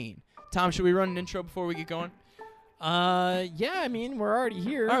Tom, should we run an intro before we get going? Yeah, I mean, we're already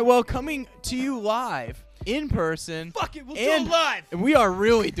here. All right, well, coming to you live, in person. Fuck it, we'll do and it live. We are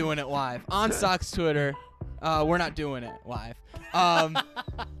really doing it live. On Sox Twitter. We're not doing it live.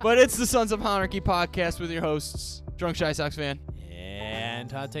 But it's the Sons of Honarchy podcast with your hosts, Drunk Shy Sox Fan.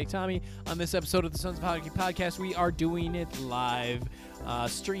 And Hot Take Tommy. On this episode of the Sons of Honarchy podcast, we are doing it live,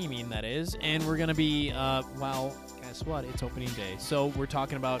 streaming, that is. And we're going to be, well, guess what? It's opening day. So we're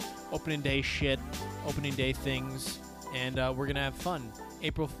talking about opening day shit, opening day things, and we're going to have fun.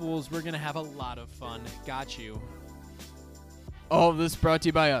 April Fools, we're going to have a lot of fun. Got you. All of this brought to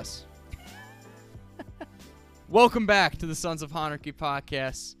you by us. Welcome back to the Sons of Honarchy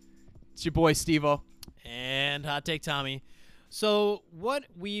podcast. It's your boy, Steve-O. And Hot Take Tommy. So what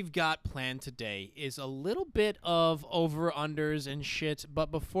we've got planned today is a little bit of over-unders and shit,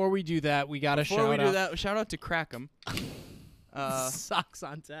 but before we do that, we got to shout out to Crackem. Socks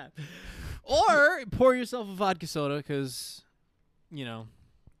on tap. Or pour yourself a vodka soda because, you know.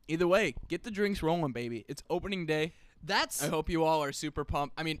 Either way, get the drinks rolling, baby. It's opening day. I hope you all are super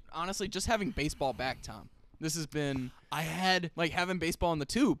pumped. I mean, honestly, just having baseball back, Tom. This has been like having baseball in the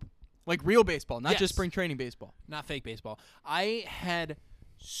tube. Like real baseball, not just spring training baseball. Not fake baseball. I had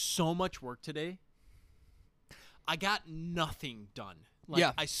so much work today. I got nothing done.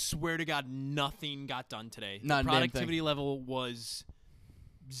 Like, I swear to God, nothing got done today. Not the productivity level was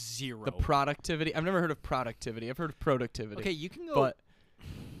 0. The productivity? I've never heard of productivity. I've heard of productivity. Okay, you can go. But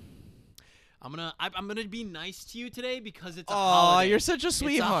I'm gonna be nice to you today because it's a holiday. Oh, you're such a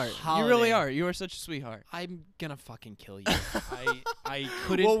sweetheart. You really are. You are such a sweetheart. I'm gonna fucking kill you. I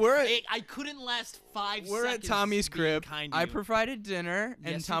couldn't. Well, I couldn't last 5 seconds. We're at Tommy's crib. Kind I provided dinner,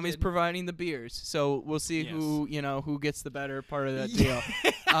 and Tommy's providing the beers. So we'll see who gets the better part of that deal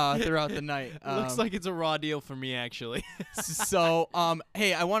throughout the night. Looks like it's a raw deal for me, actually. So,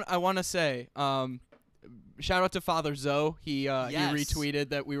 hey, I want to say, shout out to Father Zoe. He retweeted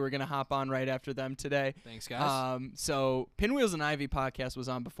that we were going to hop on right after them today. Thanks, guys. So Pinwheels and Ivy podcast was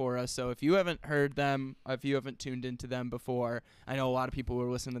on before us. So if you haven't heard them, if you haven't tuned into them before, I know a lot of people who are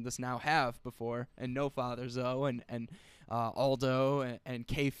listening to this now have before and know Father Zoe and Aldo and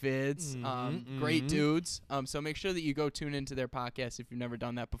K-Fids. Great dudes. So make sure that you go tune into their podcast if you've never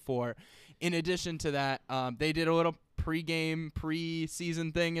done that before. In addition to that, they did a little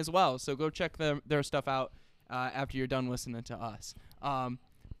pre-season thing as well. So go check their stuff out after you're done listening to us.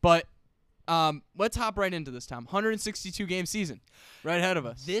 But let's hop right into this, Tom. 162 game season right ahead of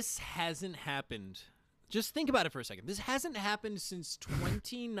us. This hasn't happened. Just think about it for a second. This hasn't happened since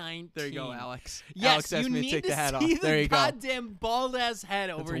 2019. There you go, Alex. Yes, Alex asked me to take the hat off. There you go. Goddamn bald ass head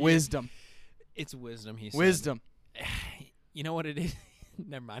over here. Wisdom. It's wisdom, he said. Wisdom. You know what it is?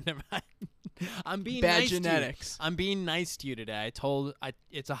 Never mind. I'm being bad nice genetics. To you. I'm being nice to you today.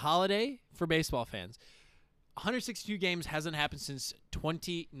 It's a holiday for baseball fans. 162 games hasn't happened since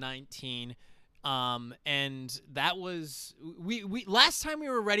 2019. And that was we last time we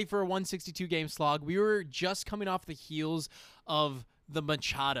were ready for a 162 game slog. We were just coming off the heels of the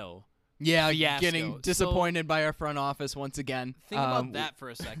Machado. Yeah, fiasco. Getting disappointed by our front office once again. Think about that for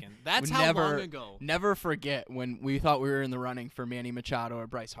a second. That's how long ago. Never forget when we thought we were in the running for Manny Machado or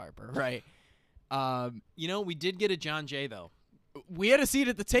Bryce Harper, right? We did get a John Jay, though. We had a seat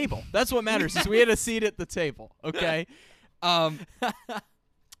at the table. That's what matters, is we had a seat at the table, okay?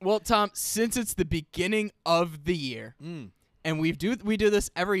 Well, Tom, since it's the beginning of the year, and we do this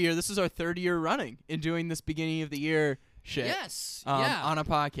every year. This is our 3rd year running in doing this beginning of the year shit. Yes, on a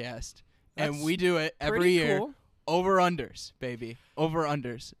podcast. That's and we do it every year. Cool. Over-unders, baby.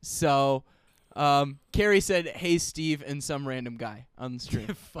 Over-unders. So, Carrie said, "Hey, Steve," and some random guy on the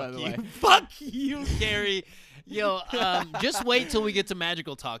stream, by the way. Fuck you, Carrie. Yo, just wait till we get to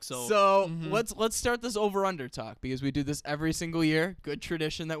magical talk. So let's start this over-under talk because we do this every single year. Good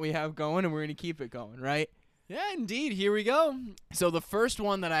tradition that we have going, and we're going to keep it going, right? Yeah, indeed. Here we go. So the first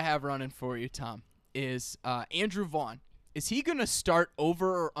one that I have running for you, Tom, is Andrew Vaughn. Is he going to start over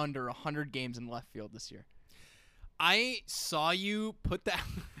or under 100 games in left field this year? I saw you put that.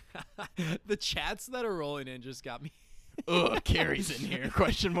 The chats that are rolling in just got me. Ugh, Carrie's in here,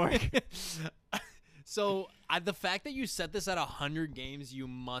 question mark. So the fact that you set this at 100 games, you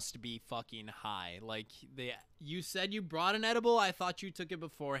must be fucking high. Like, you said you brought an edible. I thought you took it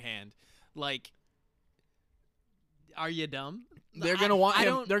beforehand. Like, are you dumb? They're gonna want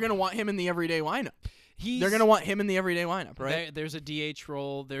him. They're gonna want him in the everyday lineup. They're gonna want him in the everyday lineup, right? There's a DH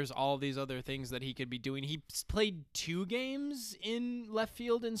role. There's all these other things that he could be doing. He played 2 games in left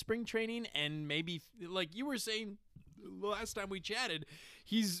field in spring training, and maybe, like you were saying last time we chatted,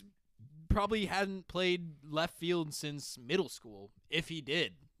 he's probably hadn't played left field since middle school, if he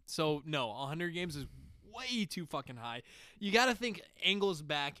did. So no, 100 games is way too fucking high. You got to think Engel's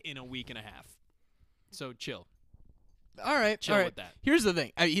back in a week and a half. So chill. All right, Chill all right. with that. Here's the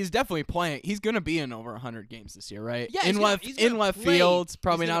thing. He's definitely playing. He's going to be in over 100 games this year, right? Yeah, in left play. field,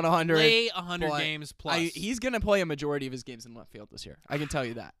 probably He's not gonna 100. Play 100 but games plus. He's going to play a majority of his games in left field this year. I can tell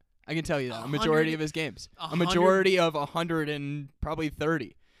you that. A 100 majority of his games. A 100 majority of 100 and probably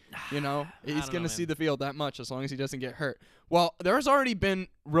 30. You know, he's don't know, going to see man. the field that much as long as he doesn't get hurt. Well, there's already been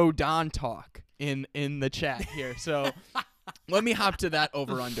Rodon talk in the chat here, so let me hop to that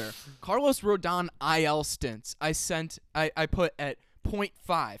over-under. Carlos Rodon IL stints. I put at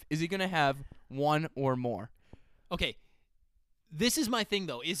 0.5. Is he going to have one or more? Okay. This is my thing,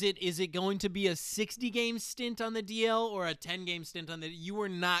 though. Is it going to be a 60-game stint on the DL or a 10-game stint on the? You were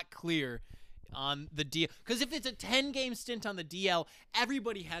not clear on the DL, because if it's a 10-game stint on the DL,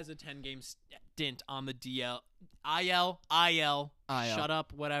 everybody has a 10-game stint on the DL. IL. Shut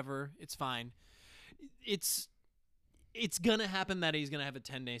up. Whatever. It's fine. It's gonna happen that he's gonna have a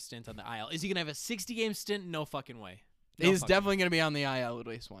 10-day stint on the IL. Is he gonna have a 60-game stint? No fucking way. He's definitely going to be on the IL at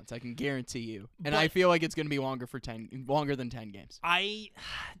least once. I can guarantee you. And But I feel like it's going to be longer than 10 games.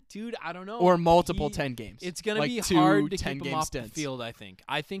 Dude, I don't know. Or multiple 10 games. It's going to like be two hard to keep 10-game him off stints. the field, I think.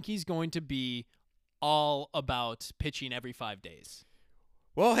 I think he's going to be all about pitching every 5 days.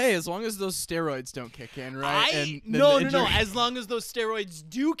 Well, hey, as long as those steroids don't kick in, right? No. As long as those steroids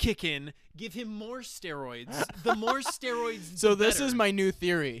do kick in, give him more steroids. The more steroids, So the this better. is my new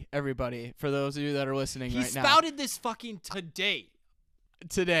theory, everybody, for those of you that are listening He right now. spouted this fucking today.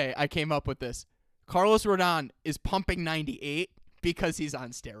 Today, I came up with this. Carlos Rodon is pumping 98 because he's on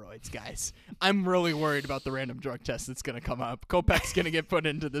steroids, guys. I'm really worried about the random drug test that's going to come up. Kopech's going to get put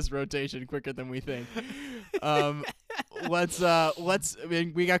into this rotation quicker than we think. We got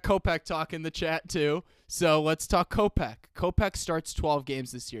Kopech talk in the chat too. So let's talk Kopech. Kopech starts 12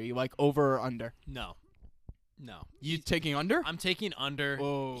 games this year. You like over or under? No. You taking under? I'm taking under.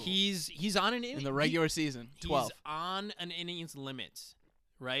 Whoa. He's on an In the regular season, 12. He's on an innings limit,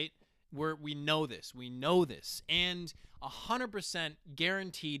 right? We know this. And 100%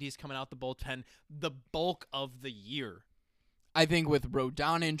 guaranteed he's coming out the bullpen the bulk of the year. I think with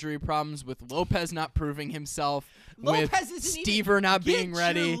Rodon injury problems, with Lopez not proving himself, Lopez with isn't Stever not being Get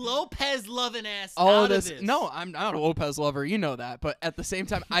ready. your Lopez loving ass All out of this. of this. No, I'm not a Lopez lover. You know that. But at the same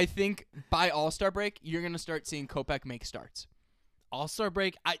time, I think by All-Star break, you're going to start seeing Kopech make starts. All-Star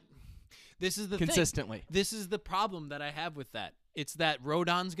break. This is the consistently. thing. This is the problem that I have with that. It's that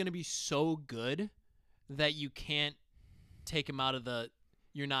Rodon's going to be so good that you can't take him out of the.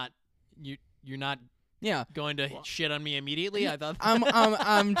 You're not. Yeah. Going to shit on me immediately. I thought.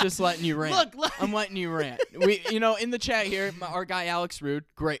 I'm just letting you rant. Look. I'm letting you rant. We, in the chat here, our guy Alex Rude,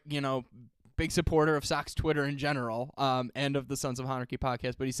 great, big supporter of Sox Twitter in general, and of the Sons of Honarchy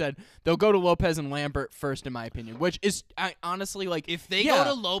podcast. But he said they'll go to Lopez and Lambert first, in my opinion. Which is, honestly, like, If they yeah, go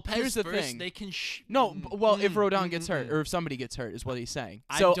to Lopez here's the first, thing. they can. If Rodon gets hurt, or if somebody gets hurt, is what he's saying.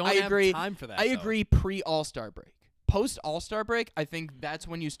 So I don't agree. have time for that. I though. agree. Pre All-Star break. Post All-Star break, I think that's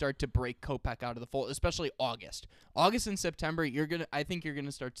when you start to break Kopech out of the fold, especially August. August and September, I think you're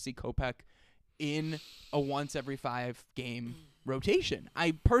gonna start to see Kopech in a once every 5 game rotation.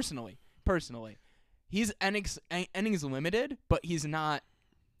 I personally, he's innings limited, but he's not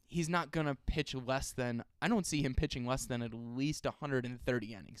gonna pitch less than. I don't see him pitching less than at least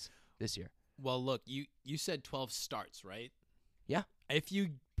 130 innings this year. Well, look, you said 12 starts, right? Yeah. If you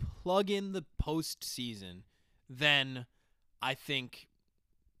plug in the postseason, then I think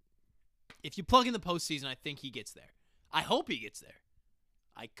if you plug in the postseason, I think he gets there. I hope he gets there.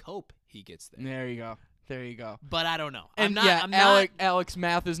 I cope he gets there. There you go. But I don't know. And I'm not. Alex,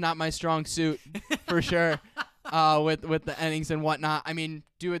 math is not my strong suit for sure. With the innings and whatnot. I mean,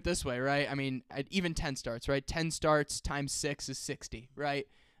 do it this way, right? I mean, even 10 starts, right? 10 starts times 6 is 60, right?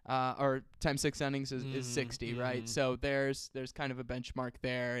 Or times 6 innings is 60, right? So there's kind of a benchmark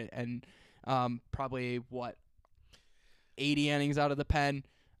there, and probably 80 innings out of the pen.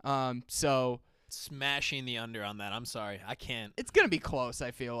 So Smashing the under on that. I'm sorry. I can't. it's going to be close,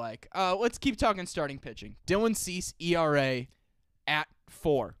 I feel like. Let's keep talking starting pitching. Dylan Cease, ERA at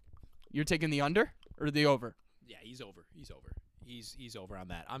 4. You're taking the under or the over? Yeah, he's over. He's over on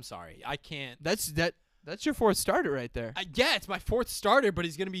that. I'm sorry. I can't. That's your 4th starter right there. Yeah, it's my 4th starter, but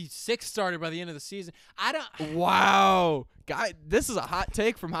he's going to be 6th starter by the end of the season. I don't. Wow. Guy, this is a hot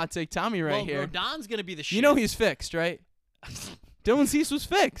take from Hot Take Tommy right here. Rodon's going to be the shit. You know he's fixed, right? Dylan Cease was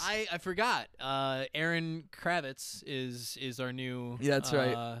fixed. I forgot. Aaron Kravitz is our new That's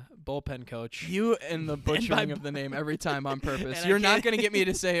right. bullpen coach. You and the butchering of the name every time on purpose. And I You're not can't- going to get me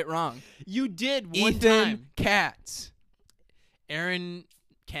to say it wrong. You did one Ethan time. Katz. Aaron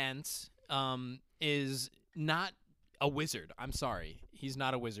Kent is not a wizard. I'm sorry. He's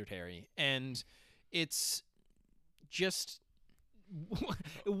not a wizard, Harry. And it's just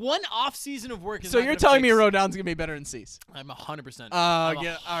one off season of work. Is So not you're gonna telling me fix- Rodon's gonna be better than Cease? I'm 100%.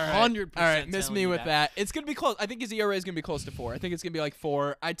 Yeah, all right. 100%. All right, miss telling me you with that. It's gonna be close. I think his ERA is gonna be close to 4. I think it's gonna be like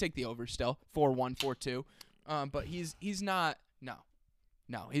 4. I'd take the over still. 4-1, 4-2. But he's not.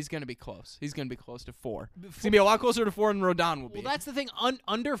 No, he's gonna be close. He's gonna be close to 4. It's gonna be a lot closer to 4 than Rodon will be. Well, that's the thing.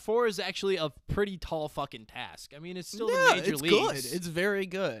 Under 4 is actually a pretty tall fucking task. I mean, it's still the major it's leagues. good. It's very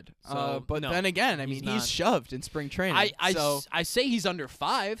good. So, but no, then again, I he's mean, he's not. shoved in spring training. I say he's under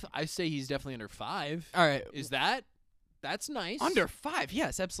 5. I say he's definitely under 5. All right, That's nice. under 5.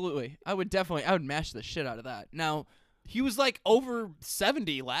 Yes, absolutely. I would mash the shit out of that. Now, He was like over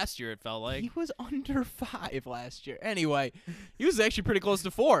 70 last year, it felt like. he was under 5 last year. Anyway, he was actually pretty close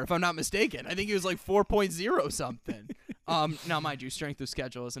to 4, if I'm not mistaken. I think he was like 4.0 something. Now, mind you, strength of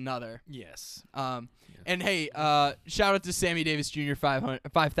schedule is another. Yes. And hey, shout out to Sammy Davis Jr.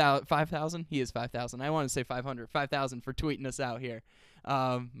 5,000. He is 5,000. I want to say 500. 5,000 for tweeting us out here.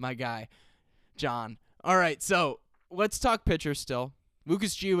 My guy, John. All right, so let's talk pitchers still.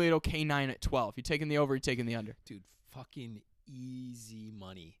 Lucas Giolito, K9 at 12. You taking the over? You taking the under? Dude, fucking easy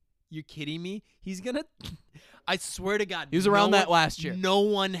money. You kidding me? He's going to I swear to God. He was around that last year. No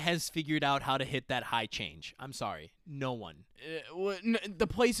one has figured out how to hit that high change. I'm sorry. No one. The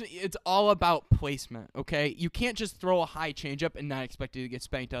placement, it's all about placement, okay? You can't just throw a high changeup and not expect it to get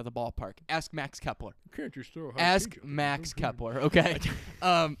spanked out of the ballpark. Ask Max Kepler. You can't just throw a Ask Max Kepler, okay?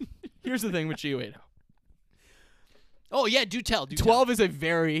 Here's the thing with Giolito. Oh, yeah, do tell. 12 is a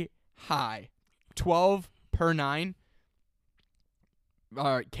very high. 12 per 9.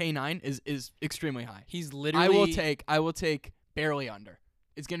 K9 is extremely high. He's literally I will take barely under.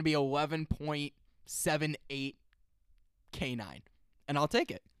 It's going to be 11.78 K9. And I'll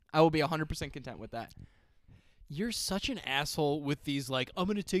take it. I will be 100% content with that. You're such an asshole with these, like, I'm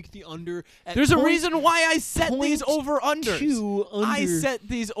going to take the under. At There's a reason why I set these point over-unders. 2 under. I set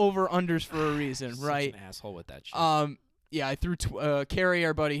these over-unders for a reason, Such right? an asshole with that shit. Yeah, I threw Carrie,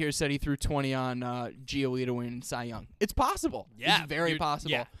 our buddy here, said he threw 20 on Giolito to win Cy Young. It's possible. Yeah. It's very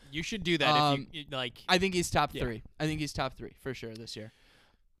possible. Yeah, you should do that if you, like. I think he's top Yeah. 3. I think he's top 3 for sure this year.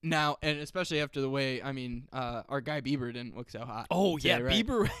 Now, and especially after the way, I mean, our guy Bieber didn't look so hot. Oh, yeah, today, right?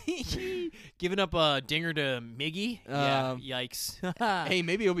 Bieber giving up a dinger to Miggy. Yeah, yikes. Hey,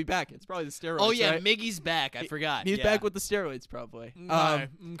 maybe he'll be back. It's probably the steroids. Oh, yeah, right? Miggy's back. I forgot. He's Yeah. back with the steroids, probably. Okay.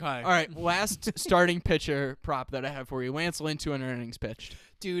 All right, last starting pitcher prop that I have for you. Lance Lynn, 200 innings pitched.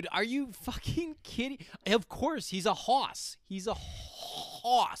 Dude, are you fucking kidding? Of course, he's a hoss. He's a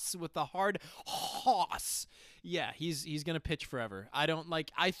hoss with a hard hoss. Yeah, he's going to pitch forever. I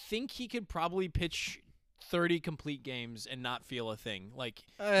think he could probably pitch 30 complete games and not feel a thing. Like,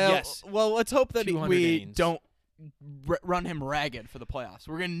 yes. Well, let's hope that 200 we innings. don't run him ragged for the playoffs.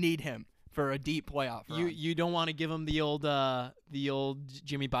 We're going to need him for a deep playoff run. You don't want to give him the old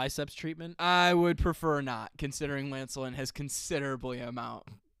Jimmy Biceps treatment? I would prefer not, considering Lance Lynn has considerably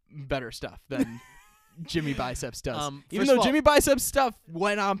better stuff than Jimmy Biceps does. Even first though of all, Jimmy Biceps stuff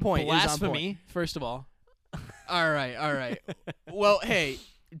went on point. is on point. blasphemy, first of all. All right. Well, hey,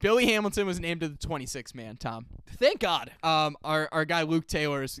 Billy Hamilton was named to the 26th man, Tom. Thank God. Our guy Luke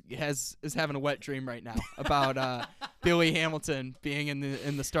Taylor is having a wet dream right now about Billy Hamilton being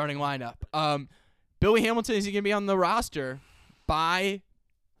in the starting lineup. Billy Hamilton, is he going to be on the roster by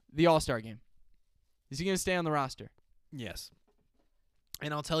the All-Star game? Is he going to stay on the roster? Yes.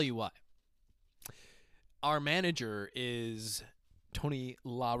 And I'll tell you why. Our manager is Tony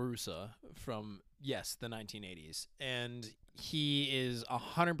La Russa from, yes, the 1980s. And he is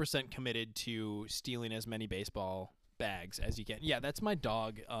 100% committed to stealing as many baseball bags as he can. Yeah, that's my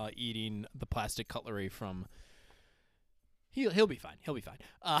dog eating the plastic cutlery from... He'll be fine. He'll be fine.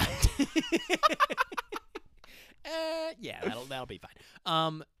 Yeah, that'll be fine.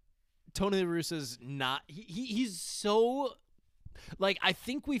 Tony La Russa's not... He's so... Like, I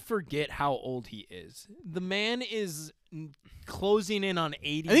think we forget how old he is. The man is closing in on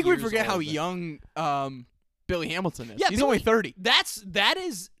 80 I think we years forget how old. young Billy Hamilton is. Yeah, he's only 30.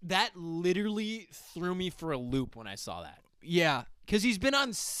 That literally threw me for a loop when I saw that. Yeah. Because he's been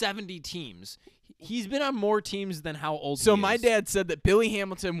on 70 teams. He's been on more teams than how old So he my is. dad said that Billy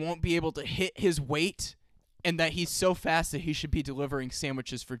Hamilton won't be able to hit his weight and that he's so fast that he should be delivering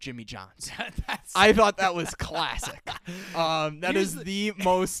sandwiches for Jimmy John's. I thought that was classic. That is the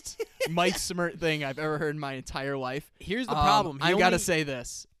most Mike Smart thing I've ever heard in my entire life. Here's the problem. I got to say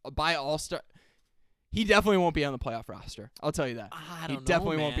this. By All-Star, He definitely won't be on the playoff roster. I'll tell you that. I He don't know,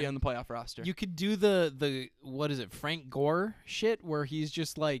 definitely won't be man. on the playoff roster. You could do the what is it, Frank Gore shit, where he's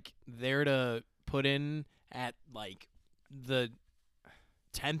just like there to put in at like the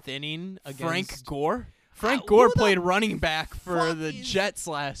 10th inning against Frank Gore? Frank Who Gore the played running back for fuck the is- Jets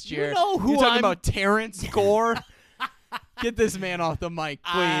last year. You know who You're talking I'm- about Terrence Gore? Get this man off the mic,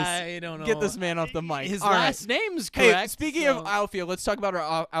 please. I don't know. Get this man off the mic. His All right. last name's correct. Hey, speaking so- of outfield, let's talk about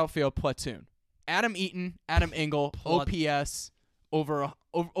our outfield platoon. Adam Eaton, Adam Engel, OPS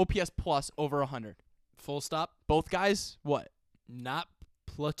OPS plus over 100. full stop, Both guys, what? not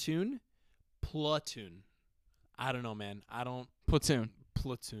platoon. I don't know, man. I don't Platoon.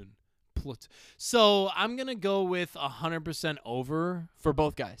 platoon. So I'm gonna go with 100% over For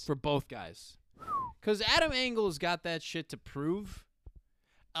both guys. for both guys, because Adam Engel's got that shit to prove.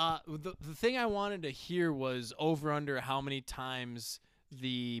 The thing I wanted to hear was over under how many times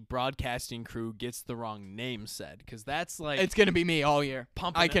the broadcasting crew gets the wrong name said, because that's like It's going to be me all year.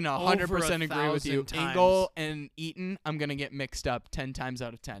 pumping I can it 100% agree with you. 1,000 times. Engel and Eaton, I'm going to get mixed up 10 times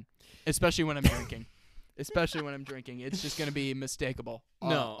out of 10, especially when I'm drinking. Especially when I'm drinking. It's just going to be mistakable.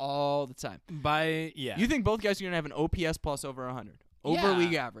 No. All the time. Yeah. You think both guys are going to have an OPS plus over 100? Over Yeah.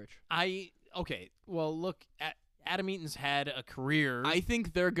 league average. Okay. Well, look, Adam Eaton's had a career. I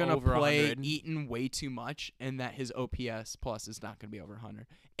think they're going to Over play 100. Eaton way too much and that his OPS plus is not going to be over 100.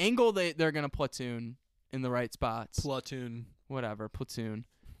 Engel, they're going to platoon in the right spots. platoon. Whatever, platoon.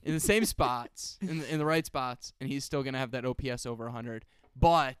 In the same spots, in the right spots, and he's still going to have that OPS over 100.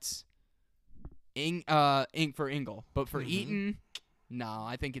 But for Engel. But for Mhm. Eaton, no,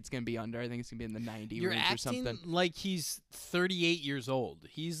 I think it's going to be under. I think it's going to be in the 90 You're range or acting something. like he's 38 years old.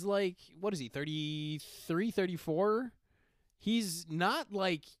 He's like, what is he, 33, 34? He's not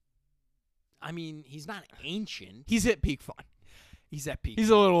like, I mean, he's not ancient. He's hit peak fun. He's at peak. He's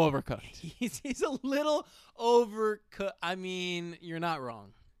a little overcooked. He's a little overcooked. I mean, you're not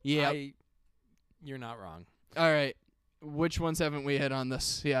wrong. Yeah. You're not wrong. All right. Which ones haven't we hit on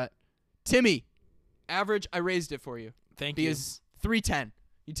this yet? Timmy, average, I raised it for you. Thank Because 310.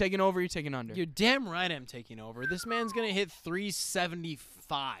 You taking over, you taking under? you. You're damn right I'm taking over. This man's going to hit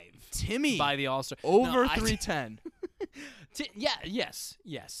 375 Timmy, by the All-Star. over No, 310. Yes.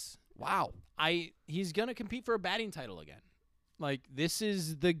 Wow. He's going to compete for a batting title again. Like, this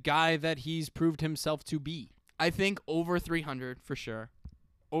is the guy that he's proved himself to be. I think over 300 for sure.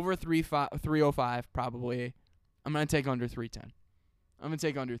 Over 305 probably. I'm going to take under 310. I'm going to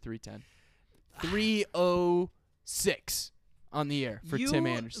take under 310. 306 on the year for Tim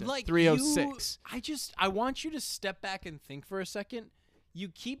Anderson. 306. I want you to step back and think for a second. You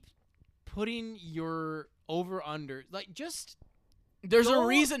keep putting your over-under, like, just... There's a Go-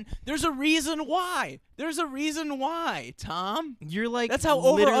 reason. There's a reason why. There's a reason why, Tom. You're like That's how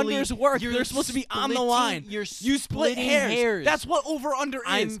literally- over-unders work. you're They're supposed to be on the splitting- line. You're You split splitting hairs. That's what over-under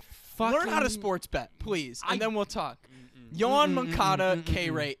is. I'm Learn how to fucking- sports bet, please, and I- then we'll talk. Yohan Mm-mm, Moncada mm-mm, K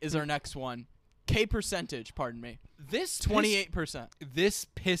mm-mm. rate is our next one. K percentage, pardon me. This 28%. This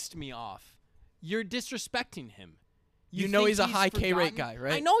pissed me off. You're disrespecting him. You know think he's a high K rate forgotten? guy,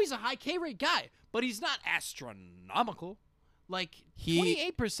 right? I know he's a high K rate guy, but he's not astronomical. Like,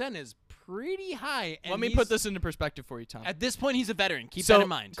 28% is pretty high. And Let me put this into perspective for you, Tom. At this point, he's a veteran. Keep So, that in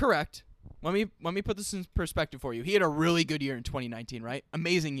mind. Correct. Let me put this in perspective for you. He had a really good year in 2019, right?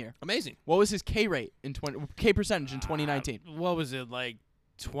 Amazing year. Amazing. What was his K rate in K percentage in 2019? What was it, like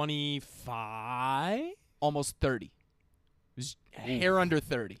 25? Almost 30. It was hair under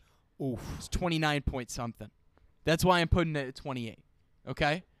 30. Oof. It's 29 point something. That's why I'm putting it at 28.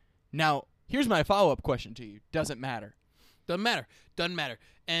 Okay? Now, here's my follow-up question to you. Doesn't matter. Doesn't matter.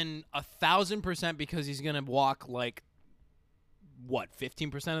 And 1,000% because he's gonna walk like what,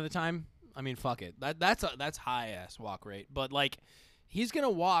 15% of the time? I mean, fuck it. That's high ass walk rate. But like, he's gonna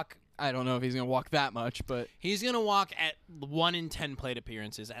walk. I don't know if he's going to walk that much, but He's gonna walk at 1 in 10 plate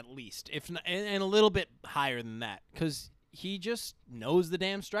appearances at least, if not, and a little bit higher than that, because he just knows the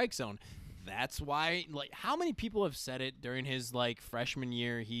damn strike zone. That's why. Like, how many people have said it during his like freshman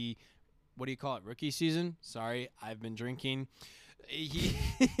year? What do you call it? Rookie season? Sorry, I've been drinking.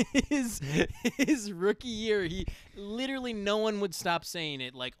 His rookie year, he literally no one would stop saying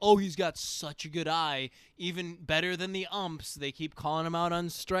it. Like, oh, he's got such a good eye, even better than the umps. They keep calling him out on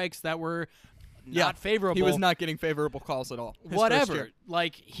strikes that were not favorable. he was not getting favorable calls at all. His first Whatever. year.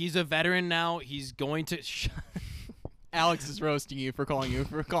 Like, he's a veteran now. He's going to. Alex is roasting you for calling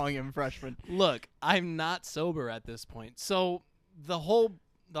him freshman. Look, I'm not sober at this point. So the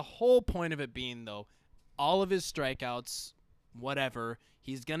whole point of it being, though, all of his strikeouts, whatever,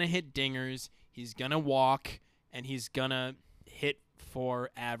 he's gonna hit dingers, he's gonna walk, and he's gonna hit for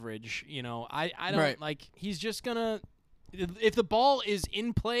average. You know, I don't Right. like. He's just gonna. If the ball is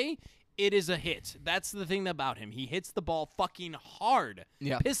in play, it is a hit. That's the thing about him. He hits the ball fucking hard.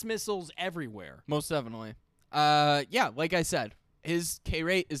 Yeah. Piss missiles everywhere. Most definitely. Yeah, like I said, his K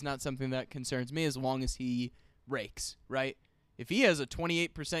rate is not something that concerns me as long as he rakes, right? If he has a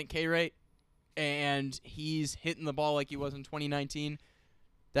 28% K rate and he's hitting the ball like he was in 2019,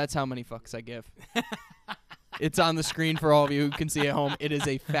 that's how many fucks I give. It's on the screen for all of you who can see at home. It is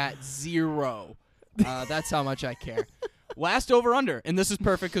a fat 0. That's how much I care. Last over-under, and this is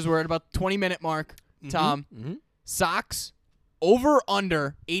perfect because we're at about the 20-minute mark, Tom. Mm-hmm. Sox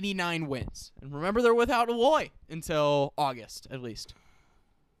over-under 89 wins. And remember, they're without Eloy until August, at least.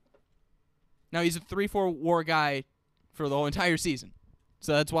 Now, he's a 3-4 WAR guy for the whole entire season.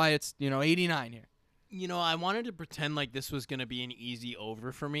 So that's why it's, 89 here. You know, I wanted to pretend like this was going to be an easy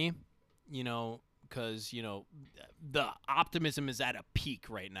over for me, because, the optimism is at a peak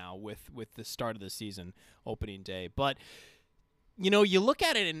right now with the start of the season, opening day. But, you look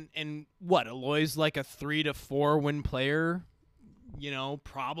at it and what, Eloy's like a 3 to 4 win player,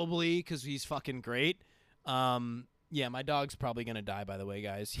 probably because he's fucking great. Yeah, my dog's probably going to die, by the way,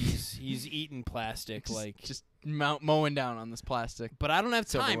 guys. He's eating plastic, just mowing down on this plastic. But I don't have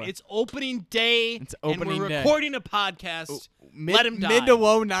time. Silverware. It's opening day, It's opening and we're day. recording a podcast. Mid, Let him die. Mid to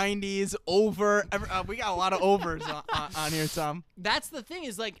low 90s, over. We got a lot of overs on here, Tom. That's the thing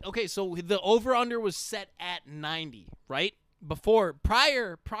is like, okay, so the over-under was set at 90, right?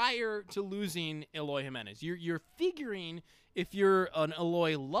 Prior to losing Eloy Jimenez. You're figuring if you're an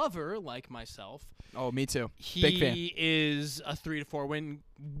Eloy lover like myself, Oh, me too. Big fan. he is a 3 to 4 win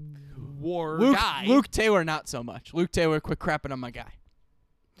WAR Luke, guy. Luke Taylor, not so much. Luke Taylor, quit crapping on my guy.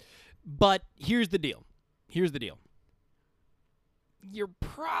 But here's the deal. You're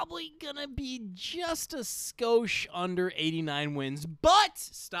probably going to be just a skosh under 89 wins. But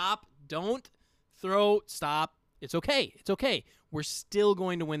stop. Stop. It's okay. We're still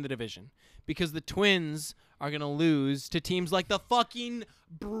going to win the division because the Twins are going to lose to teams like the fucking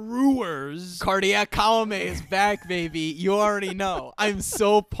Brewers. Cardiac Column is back, baby. You already know. I'm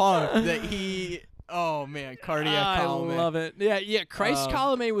so pumped that he... Oh, man. Cardiac Column. I love it. Yeah. Christ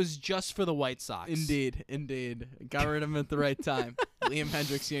Column was just for the White Sox. Indeed. Got rid of him at the right time. Liam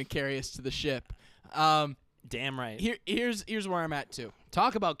Hendricks going to carry us to the ship. Damn right. Here's where I'm at, too.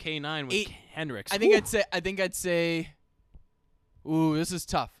 Talk about K9 with Hendricks. I think I'd say... Ooh, this is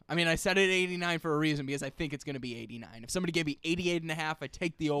tough. I mean, I said it 89 for a reason because I think it's going to be 89. If somebody gave me 88.5, I'd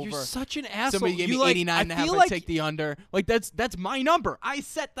take the over. You're such an asshole. Somebody gave me 89.5, I'd take the under. Like, that's my number. I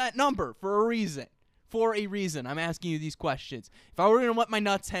set that number for a reason. I'm asking you these questions. If I were going to let my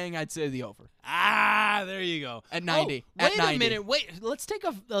nuts hang, I'd say the over. There you go. At 90. Wait a minute. Wait, let's take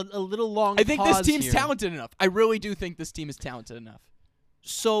a little long I think this pause team's here. talented enough. I really do think this team is talented enough.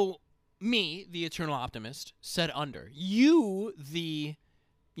 So, me, the eternal optimist, said under. You, the,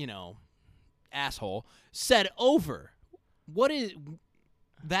 asshole, said over.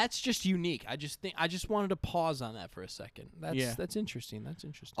 That's just unique. I just wanted to pause on that for a second. That's interesting.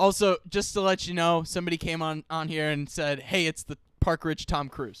 Also, just to let you know, somebody came on here and said, "Hey, it's the Park Ridge Tom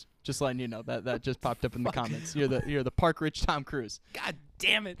Cruise." Just letting you know that just popped up in the comments. You're the Park Ridge Tom Cruise. God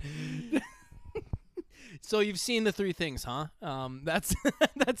damn it. So you've seen the 3 things, huh? That's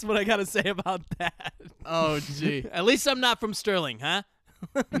what I got to say about that. Oh, gee. At least I'm not from Sterling, huh?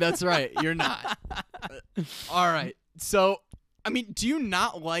 That's right. You're not. All right. So, I mean, do you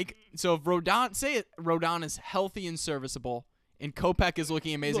not like... So if Rodon is healthy and serviceable, and Kopech is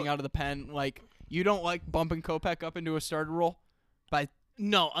looking amazing out of the pen, like, you don't like bumping Kopech up into a starter role by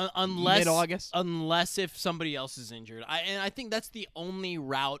unless mid-August? Unless if somebody else is injured. I think that's the only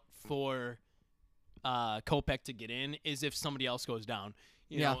route for Kopech to get in is if somebody else goes down.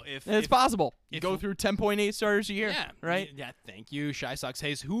 You know, if it's possible. You if- go through 10.8 starters a year, yeah, right? Yeah, thank you, Shy Sox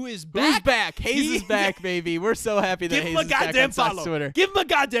Hayes, who is back. Who's back? Hayes is back, baby. We're so happy that Give Hayes him a is back goddamn on Sox follow. Twitter. Give him a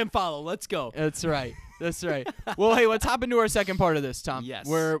goddamn follow. Let's go. That's right. Well, hey, let's hop into our second part of this, Tom. Yes.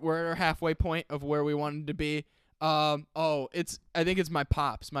 We're at our halfway point of where we wanted to be. I think it's my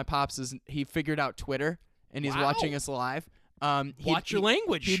pops. My pops he figured out Twitter and he's Wow. watching us live. Watch your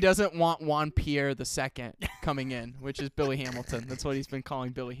language. He doesn't want Juan Pierre II coming in, which is Billy Hamilton. That's what he's been calling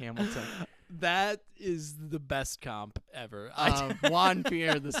Billy Hamilton. That is the best comp ever. Juan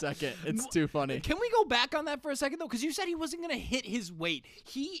Pierre II. It's too funny. Can we go back on that for a second, though? Because you said he wasn't going to hit his weight.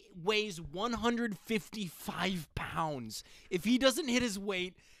 He weighs 155 pounds. If he doesn't hit his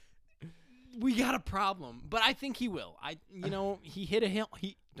weight, we got a problem. But I think he will. He hit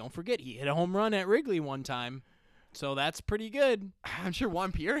don't forget, he hit a home run at Wrigley one time. So that's pretty good. I'm sure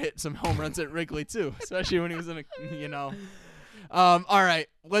Juan Pierre hit some home runs at Wrigley, too, especially when he was in All right,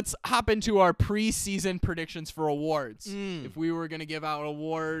 let's hop into our preseason predictions for awards. If we were going to give out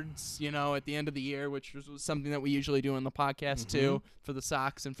awards, at the end of the year, which was something that we usually do on the podcast too, for the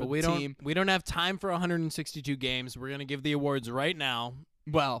Sox and for the team. We don't have time for 162 games. We're going to give the awards right now.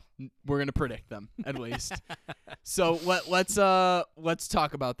 Well, we're going to predict them at least. So let's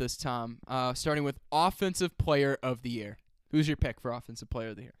talk about this, Tom. Starting with Offensive Player of the Year. Who's your pick for Offensive Player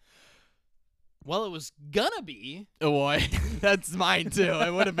of the Year? Well, it was gonna be Eloy. That's mine too.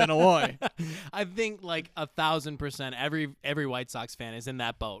 It would have been Eloy. I think like 1,000% every White Sox fan is in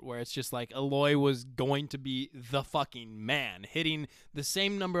that boat where it's just like Eloy was going to be the fucking man, hitting the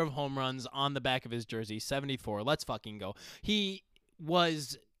same number of home runs on the back of his jersey, 74. Let's fucking go. He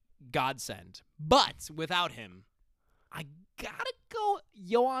was godsend, but without him, I gotta go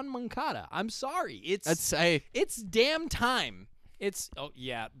Yoan Moncada. I'm sorry. It's damn time. That's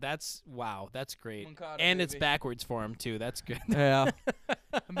great. Moncada, and it's baby. backwards for him too. That's good. Yeah.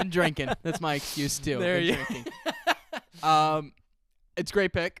 I've been drinking. That's my excuse too. There you It's a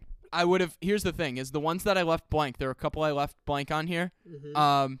great pick. Here's the thing, is the ones that I left blank, there are a couple I left blank on here.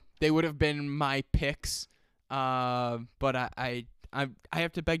 They would have been my picks. But I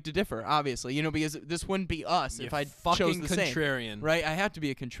have to beg to differ, obviously, because this wouldn't be us if I chose the contrarian. same. Right? I have to be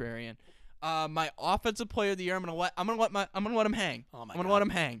a contrarian. My Offensive Player of the Year, I'm gonna let him hang. Oh my I'm gonna God. let him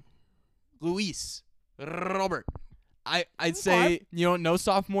hang. Luis Robert. I'd say no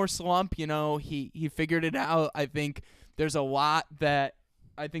sophomore slump. He figured it out. I think there's a lot that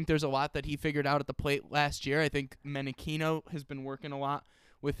he figured out at the plate last year. I think Menechino has been working a lot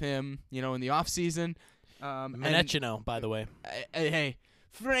with him. In the off season. Menechino, by the way. Hey,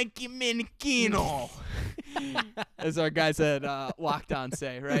 Frankie Menechino, as our guys at Locked On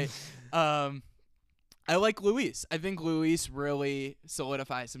say, right? I like Luis. I think Luis really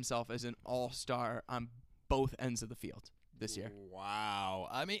solidifies himself as an all-star on both ends of the field this year. Wow.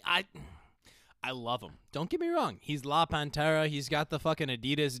 I mean, I love him. Don't get me wrong. He's La Pantera. He's got the fucking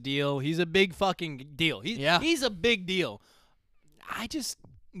Adidas deal. He's a big fucking deal. He's a big deal. I just...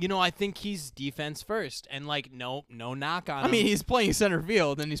 I think he's defense first, and no knock on him. I mean, he's playing center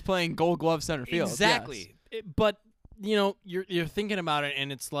field, and he's playing Gold Glove center field. Exactly. Yes. But you're thinking about it, and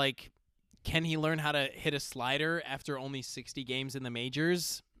it's like, can he learn how to hit a slider after only 60 games in the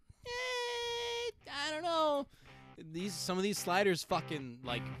majors? I don't know. Some of these sliders fucking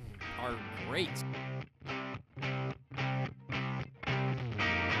are great.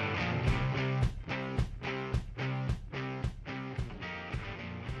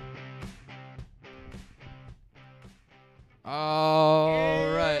 All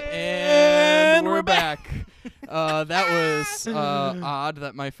right, and we're back. That was odd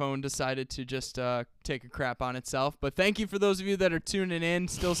that my phone decided to just take a crap on itself. But thank you for those of you that are tuning in,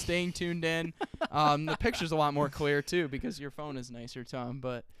 still staying tuned in. The picture's a lot more clear, too, because your phone is nicer, Tom.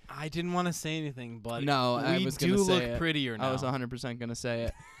 But I didn't want to say anything, but no, I was we gonna do say look it. prettier now. I was 100% going to say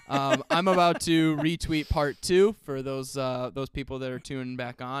it. I'm about to retweet part 2 for those people that are tuning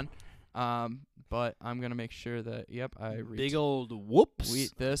back on. But I'm going to make sure that, I Big old whoops.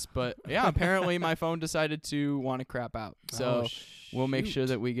 tweet this. But, yeah, apparently my phone decided to want to crap out. So we'll make sure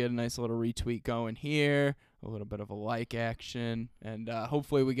that we get a nice little retweet going here, a little bit of a like action, and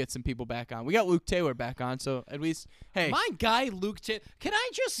hopefully we get some people back on. We got Luke Taylor back on, so at least, hey. My guy, Luke Taylor. Can I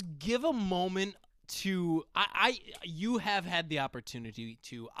just give a moment to you have had the opportunity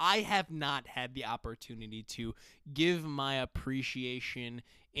to. I have not had the opportunity to give my appreciation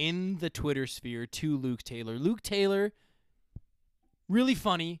in the Twitter sphere to Luke Taylor. Luke Taylor, really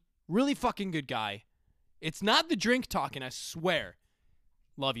funny, really fucking good guy. It's not the drink talking, I swear.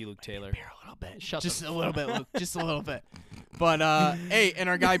 Love you, Luke Taylor. Beer a little bit. Shut just the a little bit, Luke. Just a little bit. But hey, and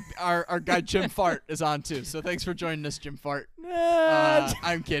our guy Jim Fart is on too. So thanks for joining us, Jim Fart.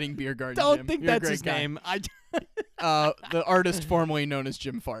 I'm kidding, Beer Garden Don't Jim. think You're a that's great his guy. name. The artist formerly known as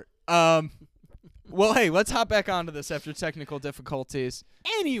Jim Fart. Well, hey, let's hop back onto this after technical difficulties.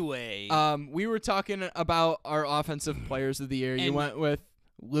 Anyway, we were talking about our offensive players of the year. You And- went with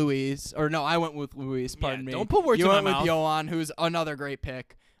Luis, or no, I went with Luis. Pardon me. Don't put words you in my went mouth. with Yoan, who's another great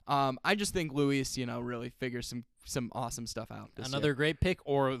pick. I just think Luis, really figures some awesome stuff out. This Another year. great pick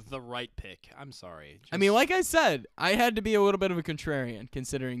or the right pick? I'm sorry. I mean, like I said, I had to be a little bit of a contrarian,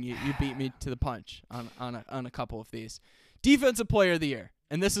 considering you beat me to the punch on a couple of these. Defensive Player of the Year,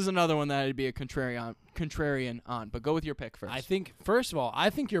 and this is another one that I'd be a contrarian on. But go with your pick first. I think, first of all,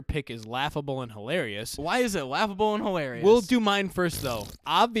 I think your pick is laughable and hilarious. Why is it laughable and hilarious? We'll do mine first, though.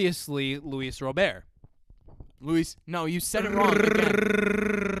 Obviously, Luis Robert. Luis. No, you said it wrong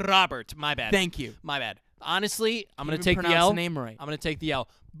again. Robert. My bad. Thank you. My bad. Honestly, I'm going to Even take the pronounce L. the name right. I'm going to take the L.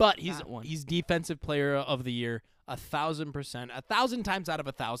 But That one. he's Defensive Player of the Year. 1,000%, 1,000 times out of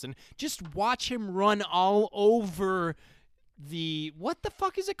 1,000. Just watch him run all over what the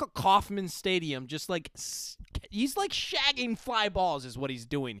fuck is it called? Kauffman Stadium. Just like he's like shagging fly balls is what he's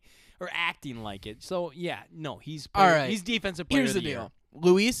doing, or acting like it. So yeah, no, he's all right. He's defensive player Here's of the the year. deal.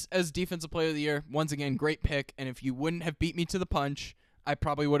 Luis as defensive player of the year, once again, great pick. And if you wouldn't have beat me to the punch, I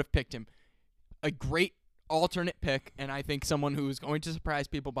probably would have picked him. A great alternate pick, and I think someone who is going to surprise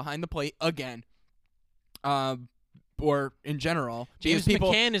people behind the plate again. Or in general. James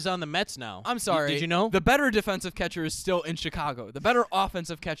people, McCann is on the Mets now. I'm sorry. Did you know? The better defensive catcher is still in Chicago. The better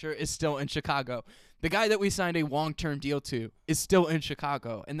offensive catcher is still in Chicago. The guy that we signed a long-term deal to is still in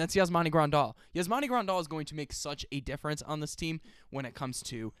Chicago, and that's Yasmani Grandal. Yasmani Grandal is going to make such a difference on this team when it comes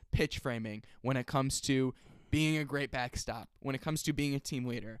to pitch framing, when it comes to being a great backstop, when it comes to being a team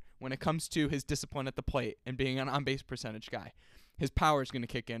leader, when it comes to his discipline at the plate and being an on-base percentage guy. His power is going to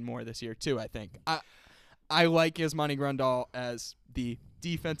kick in more this year, too, I think. I like Yasmani Grandal as the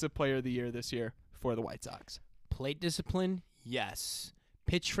defensive player of the year this year for the White Sox. Plate discipline, yes.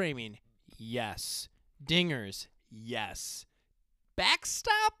 Pitch framing, yes. Dingers, yes.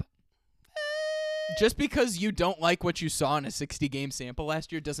 Backstop? Just because you don't like what you saw in a 60-game sample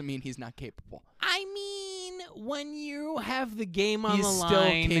last year doesn't mean he's not capable. I mean, when you have the game on He's the still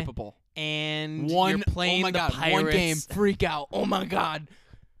line capable. and you're playing the Pirates. One game, freak out. Oh, my God.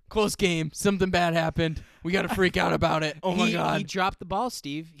 Close game. Something bad happened. We got to freak out about it. Oh, my God. He dropped the ball,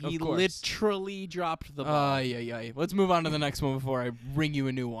 Steve. He Of course. literally dropped the ball. Yeah. Let's move on to the next one before I ring you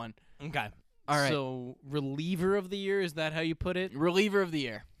a new one. Okay. All right. So, reliever of the year, is that how you put it? Reliever of the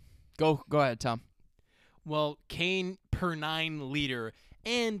year. Go ahead, Tom. Well, Kane per 9 leader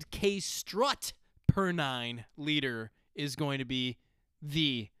and K Strut per 9 leader is going to be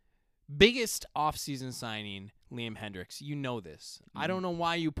the biggest offseason signing, Liam Hendricks. You know this. I don't know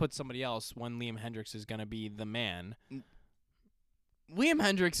why you put somebody else when Liam Hendricks is going to be the man. Liam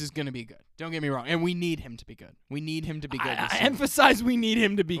Hendricks is going to be good. Don't get me wrong. And we need him to be good. We need him to be good. I emphasize we need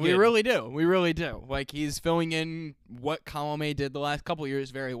him to be good. We really do. We really do. Like, he's filling in what Column A did the last couple of years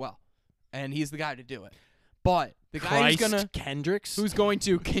very well. And he's the guy to do it. But the guy who's going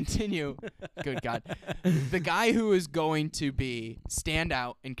to continue, good God, the guy who is going to be stand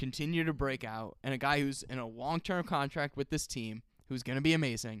out and continue to break out, and a guy who's in a long-term contract with this team, who's going to be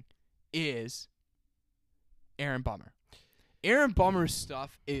amazing, is Aaron Bummer. Aaron Bummer's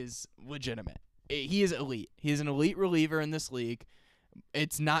stuff is legitimate. He is elite. He is an elite reliever in this league.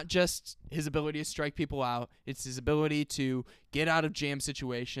 It's not just his ability to strike people out. It's his ability to get out of jam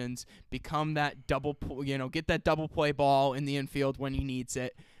situations, become that get that double play ball in the infield when he needs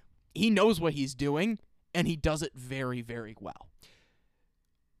it. He knows what he's doing, and he does it very, very well.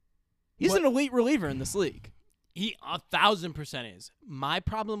 He's an elite reliever in this league. He 1,000% is. My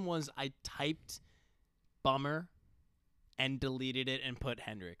problem was I typed Bummer and deleted it and put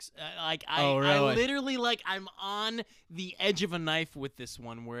Hendricks. Really? I literally, I'm on the edge of a knife with this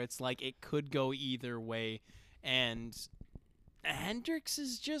one where it's like it could go either way. And Hendricks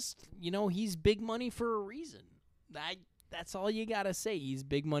is just, he's big money for a reason. That's all you got to say. He's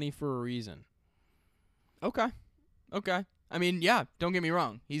big money for a reason. Okay. I mean, yeah, don't get me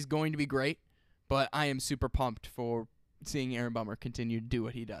wrong. He's going to be great, but I am super pumped for seeing Aaron Bummer continue to do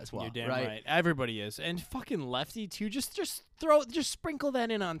what he does well. You're damn right. Everybody is. And fucking lefty too. Just sprinkle that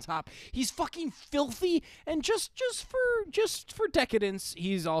in on top. He's fucking filthy, and just for decadence,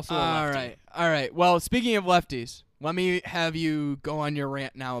 he's also a lefty. All right. Well, speaking of lefties, let me have you go on your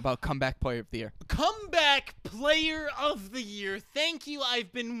rant now about comeback player of the year. Comeback player of the year. Thank you.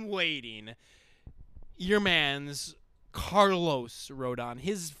 I've been waiting. Your man's Carlos Rodon.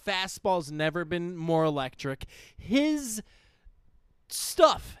 His fastball's never been more electric. His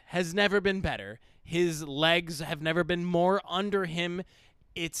stuff has never been better. His legs have never been more under him.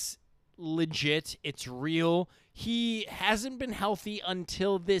 It's legit. It's real. He hasn't been healthy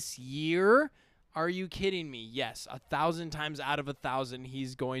until this year. Are you kidding me? Yes, 1,000 times out of 1,000,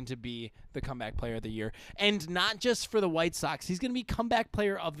 he's going to be the comeback player of the year. And not just for the White Sox. He's going to be comeback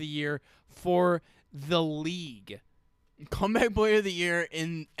player of the year for the league. Comeback player of the year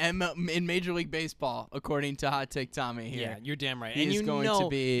in Major League Baseball, according to Hot Take Tommy here. Yeah, you're damn right. He and is going to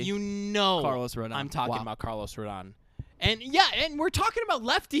be Carlos Rodon. I'm talking about Carlos Rodon. And yeah, and we're talking about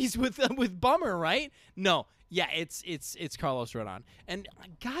lefties with Bummer, right? No. Yeah, it's Carlos Rodon. And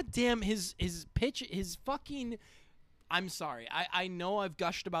goddamn his pitch, his fucking I'm sorry. I know I've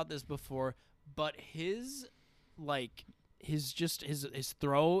gushed about this before, but his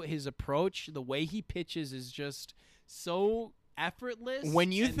throw, his approach, the way he pitches is just so effortless.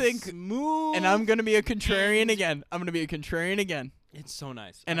 When you think smooth, and I'm going to be a contrarian again. It's so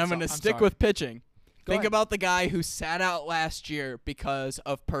nice. And I'm going to stick with pitching. Think ahead. about the guy who sat out last year because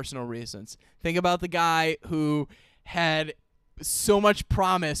of personal reasons. Think about the guy who had so much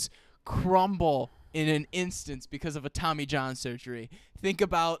promise crumble in an instance because of a Tommy John surgery. Think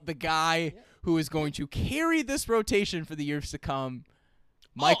about the guy who is going to carry this rotation for the years to come.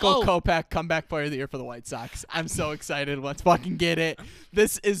 Michael Kopech, comeback player of the year for the White Sox. I'm so excited. Let's fucking get it.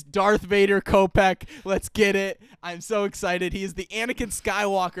 This is Darth Vader Kopech. Let's get it. I'm so excited. He is the Anakin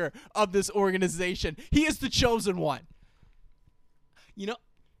Skywalker of this organization. He is the chosen one. You know,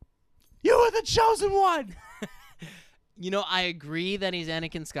 You are the chosen one. I agree that he's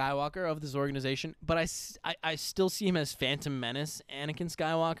Anakin Skywalker of this organization, but I still see him as Phantom Menace Anakin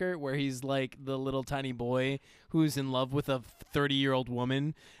Skywalker, where he's like the little tiny boy who's in love with a 30-year-old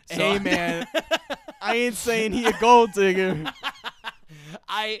woman. So Hey, man. I ain't saying he a gold digger.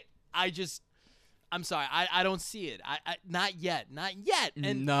 I'm sorry. I don't see it. I not yet.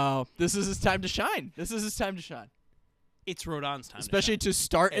 And No, this is his time to shine. it's Rodon's time. Especially to to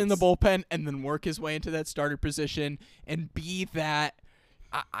start in the It's- bullpen and then work his way into that starter position and be that.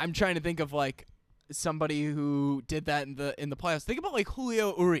 I'm trying to think of like somebody who did that in the playoffs. Think about like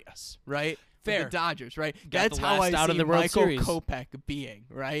Julio Urias, right? With Fair. the Dodgers, right? Got That's the how last I out see of the World Michael Series. Kopech being,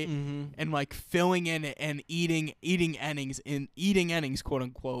 right? Mm-hmm. And like filling in and eating innings, quote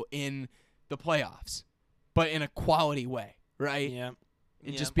unquote, in the playoffs, but in a quality way, right? Yeah.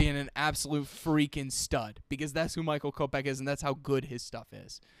 And just being an absolute freaking stud, because that's who Michael Kopech is, and that's how good his stuff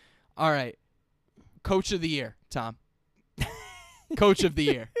is. All right, Coach of the Year, Tom. Coach of the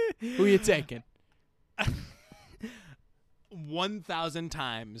Year. Who you taking? 1,000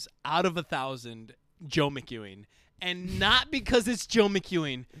 times out of 1,000, Joe McEwing. And not because it's Joe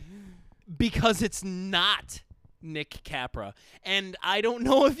McEwing, because it's not Nick Capra. And I don't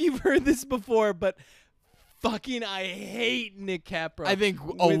know if you've heard this before, but fucking I hate Nick Capra. I think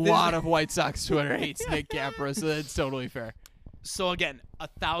a With this- lot of White Sox Twitter hates Nick Capra, so that's totally fair. So again,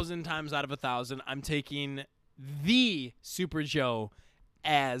 1,000 times out of 1,000, I'm taking the Super Joe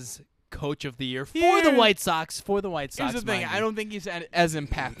as Coach of the Year for the White Sox. Here's the thing. mind I you. don't think he's as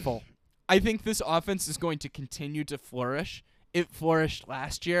impactful. I think this offense is going to continue to flourish. It flourished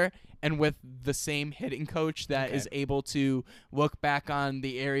last year, and with the same hitting coach that is able to look back on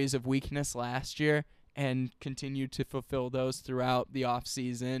the areas of weakness last year and continue to fulfill those throughout the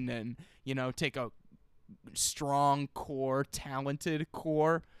offseason and, take a strong core, talented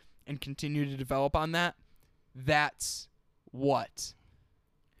core, and continue to develop on that, that's what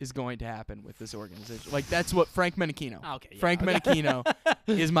is going to happen with this organization. Like, that's what Frank Menachino. Okay, yeah, Frank okay. Menachino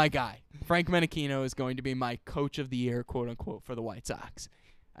is my guy. Frank Menachino is going to be my Coach of the Year, quote unquote, for the White Sox.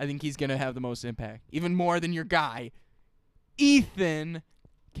 I think he's going to have the most impact, even more than your guy, Ethan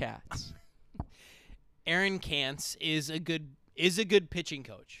Katz. Aaron Kantz is a good pitching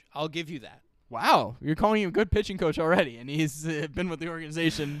coach. I'll give you that. Wow, you're calling him a good pitching coach already, and he's been with the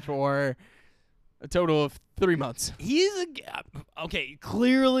organization for a total of 3 months. Okay.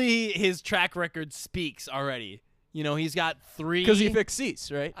 Clearly, his track record speaks already. He's got 3. Because he fixed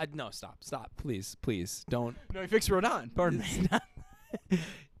Cease, right? No, stop, please, don't. No, he fixed Rodon. Pardon me.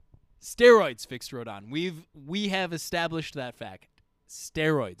 Steroids fixed Rodon. We have established that fact.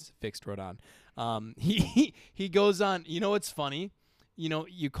 Steroids fixed Rodon. He goes on. You know what's funny?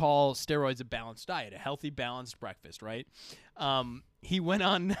 You call steroids a balanced diet, a healthy, balanced breakfast, right? He went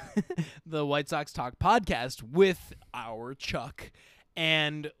on the White Sox Talk podcast with our Chuck,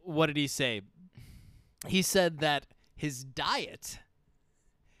 and what did he say? He said that his diet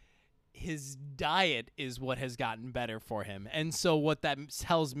is what has gotten better for him. And so what that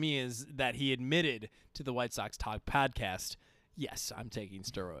tells me is that he admitted to the White Sox Talk podcast, yes, I'm taking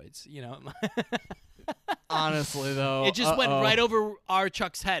steroids, Honestly, though. It just went right over our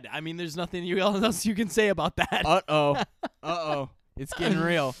Chuck's head. I mean, there's nothing else you can say about that. Uh-oh. It's getting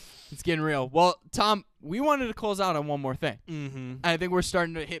real. Well, Tom, we wanted to close out on one more thing. Mm-hmm. I think we're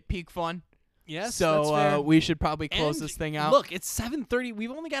starting to hit peak fun. Yes, So that's fair. we should probably close And this thing out. Look, it's 7:30.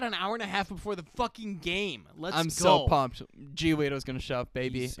 We've only got an hour and a half before the fucking game. Let's I'm go. so pumped. Giolito's gonna show up,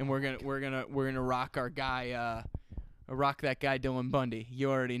 baby, He's and we're gonna rock our guy, rock that guy Dylan Bundy. You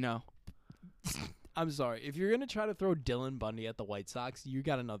already know. I'm sorry. If you're gonna try to throw Dylan Bundy at the White Sox, you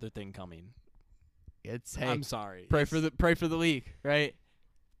got another thing coming. It's I'm sorry. pray for the league, right?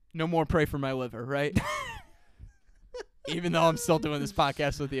 No more pray for my liver, right? Even though I'm still doing this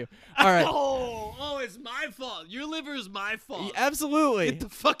podcast with you. All right. Oh, it's my fault. Your liver is my fault. Absolutely. Get the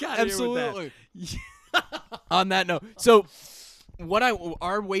fuck out of here with that. Absolutely. On that note, so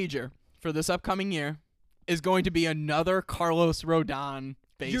our wager for this upcoming year is going to be another Carlos Rodon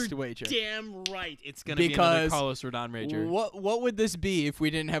based wager. Damn right. It's going to be another Carlos Rodon wager. What would this be if we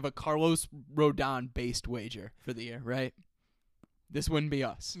didn't have a Carlos Rodon based wager for the year, right? This wouldn't be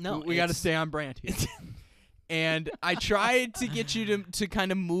us. No, we got to stay on brand here. And I tried to get you to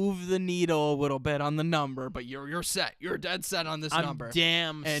kind of move the needle a little bit on the number, but you're set. You're dead set on this number. I'm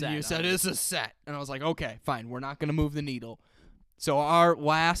damn set. And you said it's a set. And I was like, okay, fine. We're not going to move the needle. So our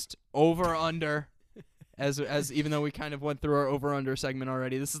last over-under, as even though we kind of went through our over-under segment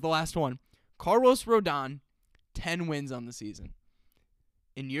already, this is the last one. Carlos Rodon, 10 wins on the season.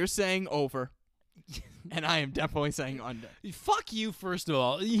 And you're saying over, and I am definitely saying under. Fuck you, first of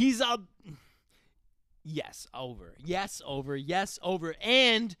all. He's up. Yes, over. Yes, over. Yes, over.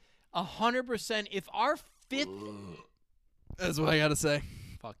 And 100%, if our fifth... That's what I got to say.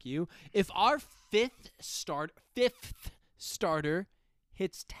 Fuck you. If our fifth starter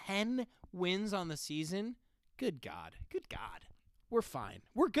hits 10 wins on the season, good God. We're fine.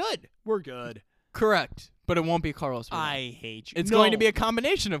 We're good. Correct. But it won't be Carlos Rodon. I hate you. It's going to be a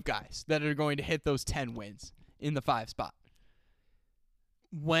combination of guys that are going to hit those 10 wins in the 5 spot.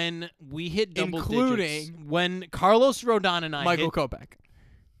 When we hit double including digits, when Carlos Rodon and I Michael Kopech.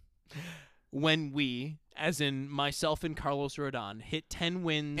 When we, as in myself and Carlos Rodon, hit 10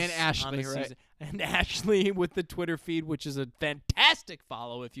 wins and Ashley, on the right? season, and Ashley with the Twitter feed, which is a fantastic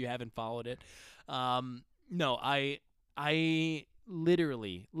follow if you haven't followed it. No, I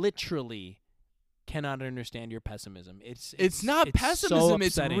literally cannot understand your pessimism. It's not pessimism, so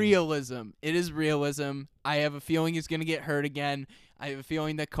it's upsetting. realism. It is realism. I have a feeling he's going to get hurt again. I have a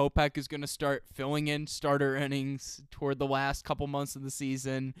feeling that Kopech is going to start filling in starter innings toward the last couple months of the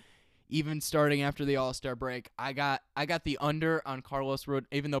season, even starting after the All-Star break. I got the under on Carlos Rodon,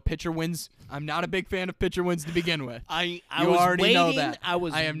 even though pitcher wins. I'm not a big fan of pitcher wins to begin with. I you was already waiting, know that.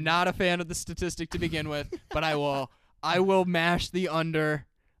 I am not a fan of the statistic to begin with, but I will mash the under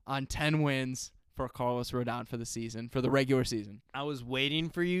on 10 wins for Carlos Rodon for the season, for the regular season. I was waiting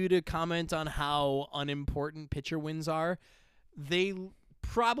for you to comment on how unimportant pitcher wins are. They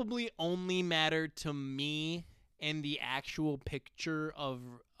probably only matter to me and the actual picture of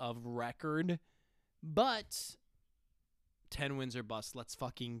record, but 10 wins or bust. Let's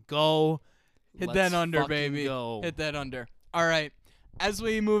fucking go. Hit that under, fucking baby. Go. Hit that under. All right. As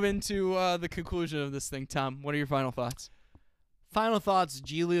we move into the conclusion of this thing, Tom, what are your final thoughts? Final thoughts,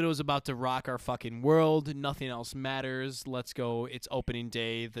 Giolito's about to rock our fucking world. Nothing else matters. Let's go. It's opening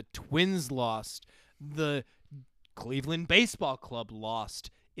day. The Twins lost. The Cleveland Baseball Club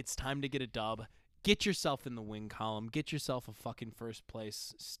lost. It's time to get a dub. Get yourself in the win column. Get yourself a fucking first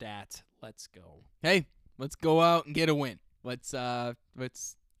place stat. Let's go. Hey, let's go out and get a win. Let's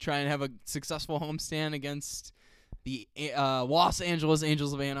try and have a successful homestand against the Los Angeles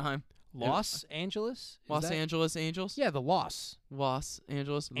Angels of Anaheim. Los Angeles? Los Angeles Angels? Yeah, the Los. Los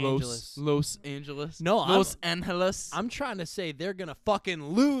Angeles. Angeles. Los Angeles. No, Los Angeles. I'm trying to say they're going to fucking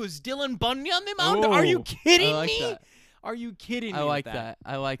lose Dylan Bundy on the mound. Oh, Are you kidding I like me? that. Are you kidding me? I like with that.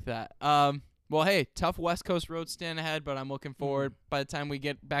 I like that. Well, hey, tough West Coast road stand ahead, but I'm looking forward. By the time we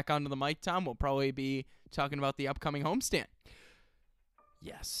get back onto the mic, Tom, we'll probably be talking about the upcoming homestand.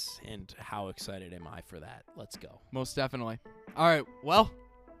 Yes, and how excited am I for that? Let's go. Most definitely. All right, well,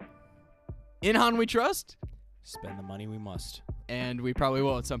 in Han we trust. Spend the money we must. And we probably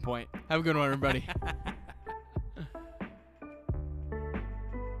will at some point. Have a good one, everybody.